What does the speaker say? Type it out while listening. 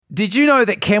Did you know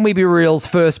that Can We Be Real's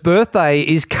first birthday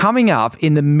is coming up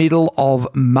in the middle of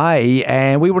May?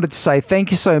 And we wanted to say thank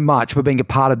you so much for being a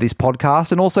part of this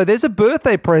podcast. And also, there's a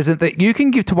birthday present that you can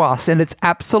give to us, and it's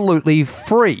absolutely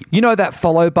free. You know that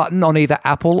follow button on either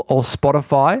Apple or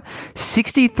Spotify?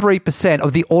 63%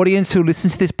 of the audience who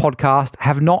listens to this podcast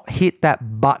have not hit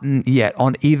that button yet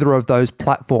on either of those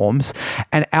platforms.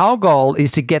 And our goal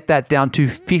is to get that down to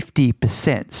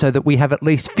 50% so that we have at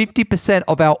least 50%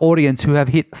 of our audience who have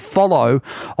hit follow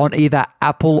on either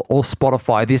Apple or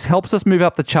Spotify. This helps us move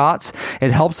up the charts.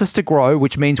 It helps us to grow,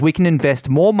 which means we can invest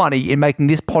more money in making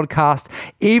this podcast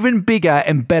even bigger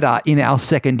and better in our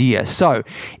second year. So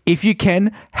if you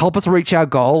can, help us reach our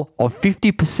goal of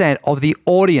 50% of the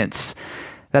audience.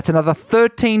 That's another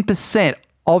 13%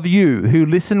 of you who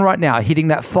listen right now hitting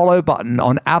that follow button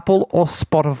on Apple or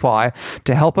Spotify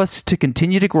to help us to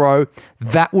continue to grow.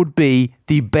 That would be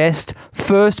the best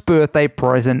first birthday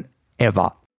present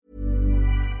ever.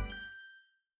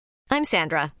 I'm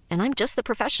Sandra, and I'm just the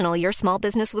professional your small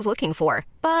business was looking for.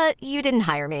 But you didn't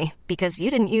hire me because you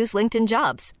didn't use LinkedIn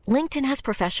Jobs. LinkedIn has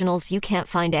professionals you can't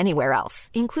find anywhere else,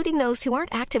 including those who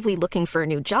aren't actively looking for a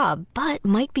new job, but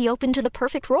might be open to the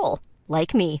perfect role,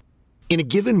 like me. In a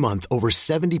given month, over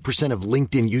 70% of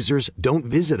LinkedIn users don't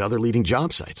visit other leading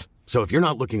job sites. So if you're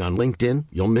not looking on LinkedIn,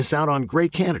 you'll miss out on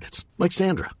great candidates like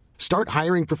Sandra. Start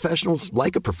hiring professionals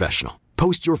like a professional.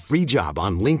 Post your free job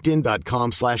on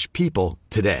linkedin.com/people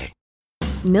today.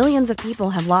 Millions of people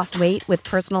have lost weight with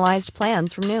personalized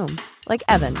plans from Noom. Like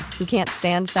Evan, who can't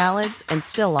stand salads and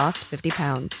still lost 50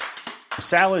 pounds.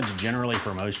 Salads generally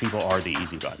for most people are the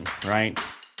easy button, right?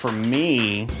 For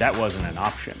me, that wasn't an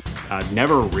option. I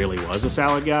never really was a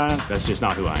salad guy. That's just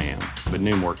not who I am. But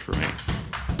Noom worked for me.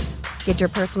 Get your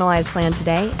personalized plan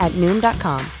today at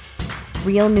Noom.com.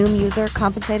 Real Noom user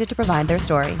compensated to provide their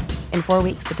story. In 4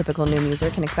 weeks, the typical Noom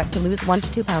user can expect to lose 1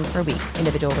 to 2 pounds per week.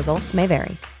 Individual results may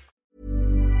vary.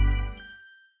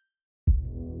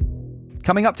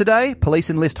 Coming up today,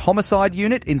 police enlist homicide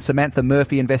unit in Samantha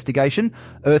Murphy investigation,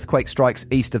 earthquake strikes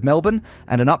east of Melbourne,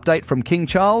 and an update from King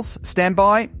Charles. Stand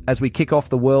by as we kick off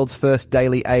the world's first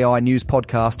daily AI news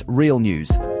podcast, Real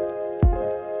News.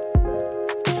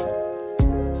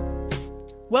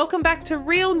 Welcome back to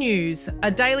Real News, a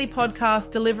daily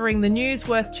podcast delivering the news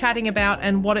worth chatting about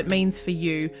and what it means for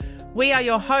you. We are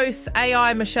your hosts,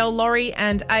 AI Michelle Laurie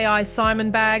and AI Simon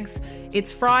Baggs.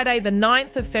 It's Friday, the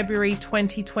 9th of February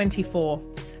 2024.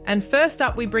 And first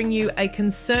up, we bring you a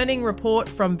concerning report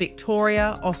from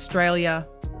Victoria, Australia.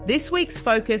 This week's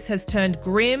focus has turned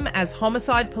grim as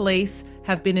homicide police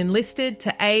have been enlisted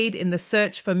to aid in the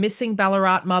search for missing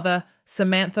Ballarat mother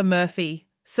Samantha Murphy.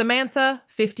 Samantha,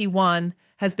 51,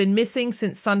 has been missing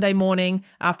since Sunday morning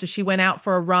after she went out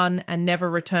for a run and never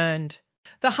returned.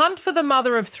 The hunt for the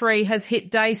mother of three has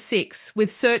hit day 6,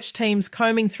 with search teams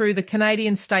combing through the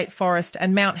Canadian State Forest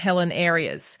and Mount Helen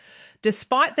areas.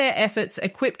 Despite their efforts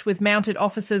equipped with mounted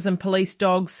officers and police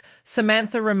dogs,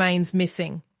 Samantha remains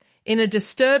missing. In a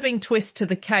disturbing twist to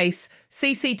the case,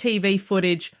 CCTV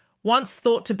footage, once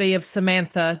thought to be of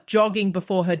Samantha jogging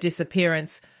before her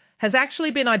disappearance, has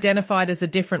actually been identified as a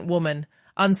different woman,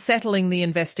 unsettling the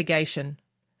investigation.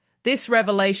 This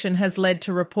revelation has led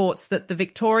to reports that the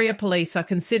Victoria Police are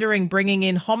considering bringing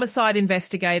in homicide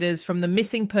investigators from the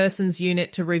Missing Persons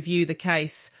Unit to review the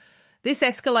case. This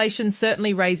escalation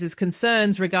certainly raises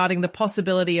concerns regarding the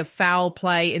possibility of foul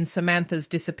play in Samantha's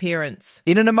disappearance.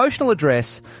 In an emotional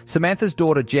address, Samantha's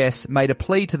daughter Jess made a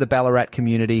plea to the Ballarat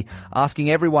community, asking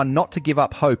everyone not to give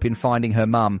up hope in finding her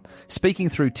mum. Speaking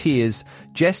through tears,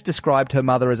 Jess described her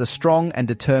mother as a strong and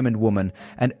determined woman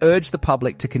and urged the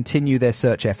public to continue their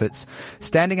search efforts.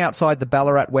 Standing outside the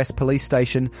Ballarat West Police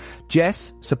Station,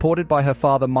 Jess, supported by her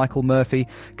father Michael Murphy,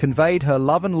 conveyed her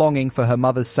love and longing for her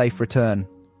mother's safe return.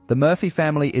 The Murphy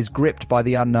family is gripped by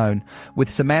the unknown, with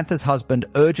Samantha's husband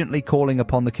urgently calling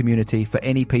upon the community for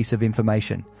any piece of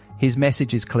information. His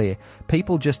message is clear.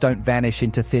 People just don't vanish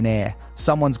into thin air.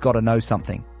 Someone's got to know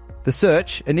something. The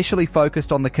search, initially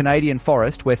focused on the Canadian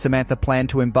forest where Samantha planned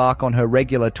to embark on her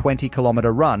regular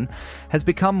 20-kilometre run, has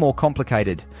become more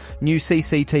complicated. New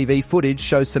CCTV footage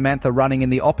shows Samantha running in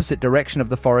the opposite direction of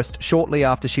the forest shortly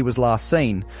after she was last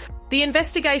seen. The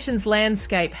investigation's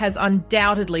landscape has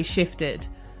undoubtedly shifted.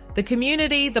 The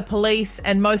community, the police,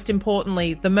 and most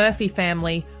importantly, the Murphy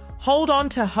family hold on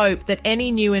to hope that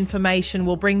any new information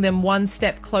will bring them one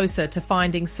step closer to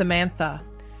finding Samantha.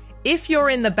 If you're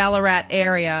in the Ballarat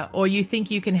area or you think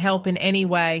you can help in any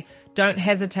way, don't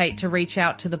hesitate to reach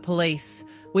out to the police.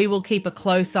 We will keep a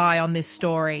close eye on this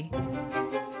story.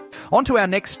 On to our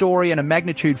next story, and a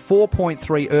magnitude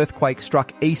 4.3 earthquake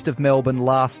struck east of Melbourne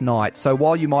last night. So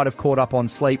while you might have caught up on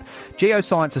sleep,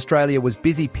 Geoscience Australia was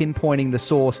busy pinpointing the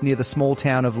source near the small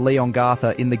town of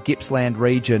Leongatha in the Gippsland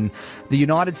region. The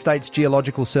United States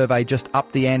Geological Survey just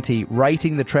upped the ante,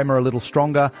 rating the tremor a little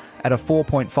stronger at a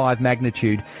 4.5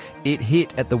 magnitude. It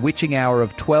hit at the witching hour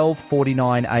of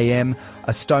 12:49am,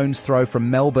 a stone's throw from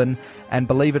Melbourne, and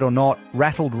believe it or not,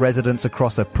 rattled residents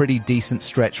across a pretty decent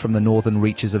stretch from the northern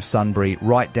reaches of Sunbury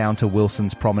right down to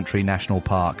Wilson's Promontory National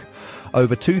Park.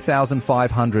 Over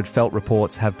 2,500 felt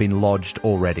reports have been lodged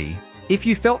already. If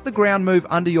you felt the ground move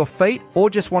under your feet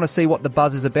or just want to see what the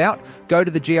buzz is about, go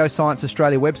to the Geoscience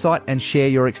Australia website and share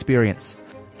your experience.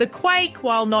 The quake,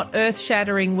 while not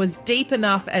earth-shattering, was deep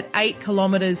enough at 8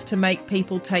 kilometres to make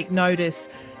people take notice,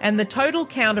 and the total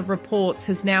count of reports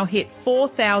has now hit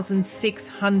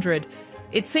 4,600.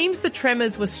 It seems the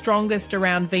tremors were strongest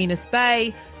around Venus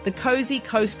Bay, the cosy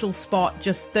coastal spot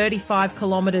just 35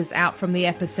 kilometres out from the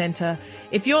epicentre.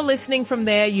 If you're listening from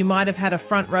there, you might have had a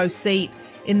front row seat.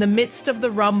 In the midst of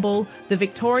the rumble, the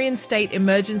Victorian State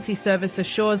Emergency Service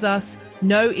assures us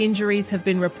no injuries have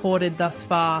been reported thus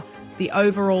far. The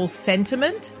overall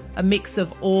sentiment, a mix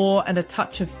of awe and a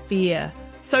touch of fear.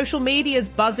 Social media's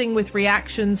buzzing with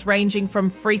reactions ranging from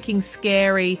freaking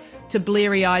scary to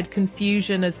bleary-eyed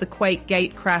confusion as the quake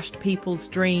gate crashed people's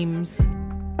dreams.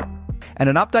 And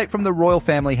an update from the royal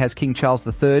family has King Charles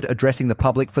III addressing the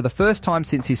public for the first time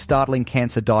since his startling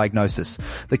cancer diagnosis.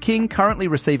 The King, currently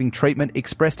receiving treatment,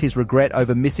 expressed his regret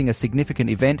over missing a significant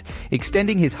event,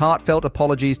 extending his heartfelt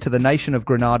apologies to the nation of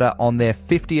Grenada on their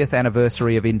 50th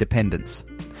anniversary of independence.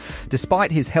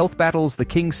 Despite his health battles, the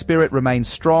King's spirit remains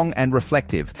strong and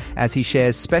reflective as he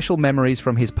shares special memories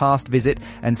from his past visit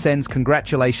and sends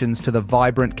congratulations to the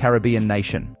vibrant Caribbean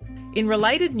nation. In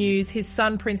related news, his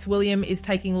son Prince William is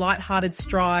taking light-hearted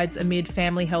strides amid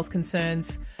family health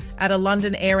concerns. At a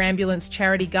London air ambulance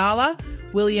charity gala,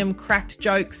 William cracked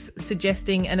jokes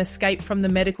suggesting an escape from the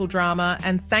medical drama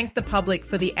and thanked the public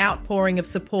for the outpouring of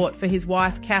support for his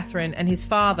wife Catherine and his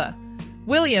father.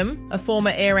 William, a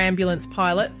former air ambulance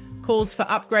pilot, calls for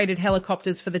upgraded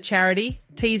helicopters for the charity,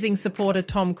 teasing supporter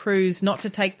Tom Cruise not to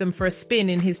take them for a spin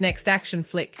in his next action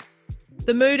flick.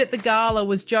 The mood at the gala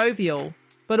was jovial,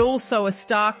 but also a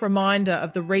stark reminder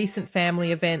of the recent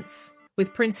family events,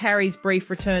 with Prince Harry's brief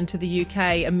return to the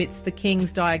UK amidst the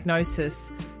King's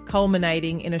diagnosis,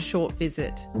 culminating in a short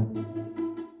visit.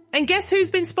 And guess who's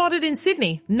been spotted in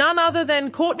Sydney? None other than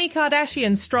Kourtney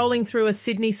Kardashian strolling through a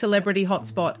Sydney celebrity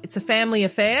hotspot. It's a family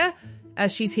affair,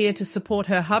 as she's here to support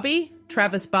her hubby,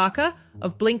 Travis Barker,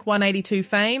 of Blink-182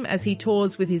 fame, as he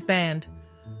tours with his band.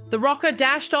 The rocker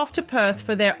dashed off to Perth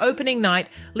for their opening night,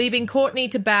 leaving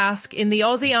Kourtney to bask in the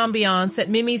Aussie ambiance at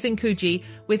Mimi's and Coogee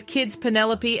with kids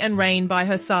Penelope and Rain by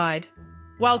her side.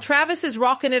 While Travis is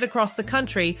rocking it across the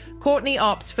country, Kourtney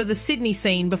opts for the Sydney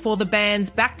scene before the band's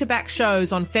back-to-back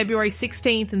shows on February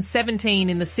 16th and 17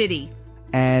 in the city.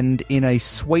 And in a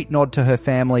sweet nod to her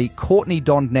family, Kourtney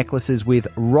donned necklaces with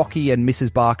Rocky and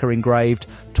Mrs. Barker engraved.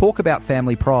 Talk about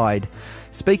family pride.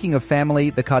 Speaking of family,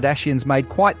 the Kardashians made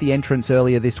quite the entrance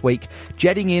earlier this week,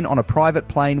 jetting in on a private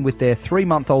plane with their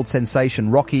 3-month-old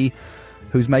sensation Rocky,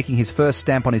 who's making his first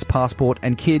stamp on his passport,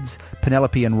 and kids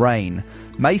Penelope and Rain.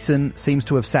 Mason seems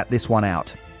to have sat this one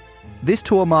out. This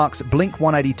tour marks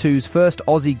Blink-182's first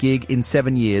Aussie gig in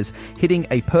 7 years, hitting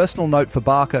a personal note for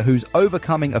Barker, who's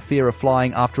overcoming a fear of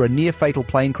flying after a near-fatal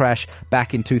plane crash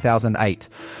back in 2008.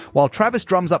 While Travis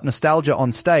drums up nostalgia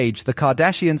on stage, the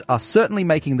Kardashians are certainly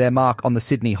making their mark on the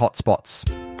Sydney hotspots.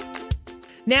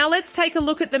 Now let's take a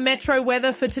look at the metro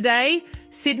weather for today.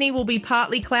 Sydney will be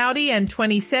partly cloudy and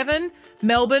 27.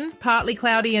 Melbourne, partly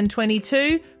cloudy and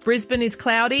 22. Brisbane is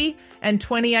cloudy and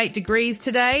 28 degrees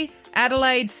today.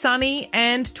 Adelaide, sunny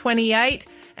and 28.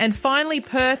 And finally,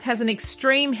 Perth has an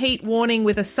extreme heat warning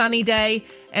with a sunny day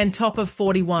and top of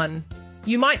 41.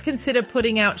 You might consider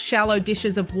putting out shallow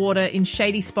dishes of water in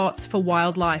shady spots for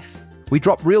wildlife. We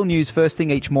drop real news first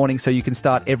thing each morning so you can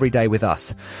start every day with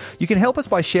us. You can help us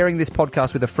by sharing this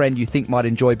podcast with a friend you think might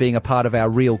enjoy being a part of our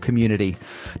real community.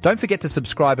 Don't forget to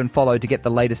subscribe and follow to get the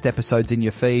latest episodes in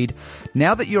your feed.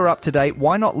 Now that you're up to date,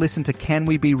 why not listen to Can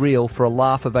We Be Real for a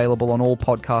laugh, available on all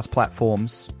podcast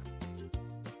platforms.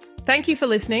 Thank you for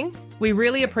listening. We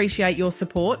really appreciate your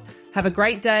support. Have a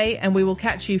great day, and we will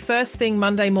catch you first thing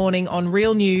Monday morning on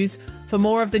Real News for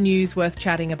more of the news worth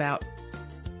chatting about.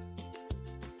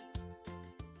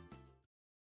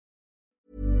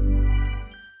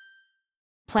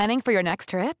 Planning for your next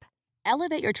trip?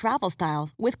 Elevate your travel style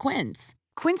with Quince.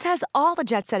 Quince has all the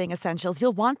jet-setting essentials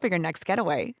you'll want for your next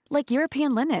getaway, like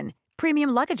European linen, premium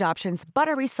luggage options,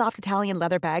 buttery soft Italian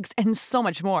leather bags, and so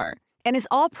much more. and is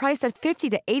all priced at 50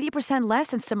 to 80% less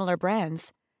than similar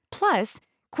brands. Plus,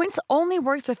 Quince only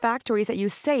works with factories that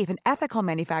use safe and ethical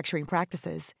manufacturing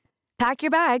practices. Pack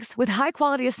your bags with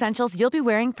high-quality essentials you'll be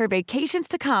wearing for vacations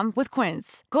to come with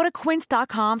Quince. Go to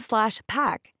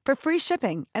quince.com/pack for free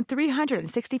shipping and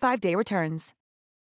 365-day returns.